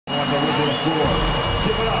score.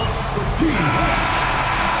 Give it up for Team.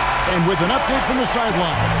 And with an update from the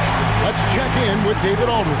sideline, let's check in with David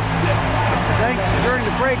Aldridge. Thanks. During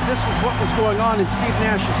the break, this was what was going on in Steve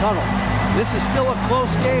Nash's huddle. This is still a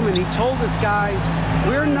close game, and he told his guys,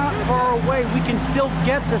 we're not far away. We can still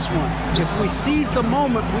get this one. If we seize the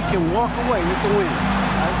moment, we can walk away with the win.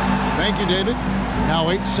 Guys? Thank you, David. Now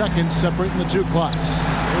 8 seconds separating the two clocks.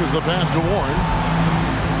 Here's the pass to Warren.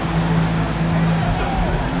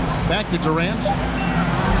 Back to Durant.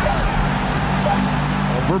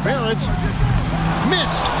 Over Barrett.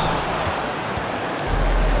 Missed.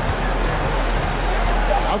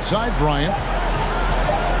 Outside Bryant.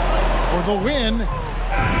 For the win.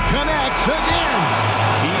 Connects again.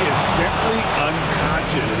 He is simply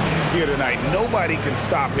unconscious here tonight. Nobody can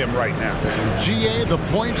stop him right now. GA, the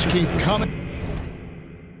points keep coming.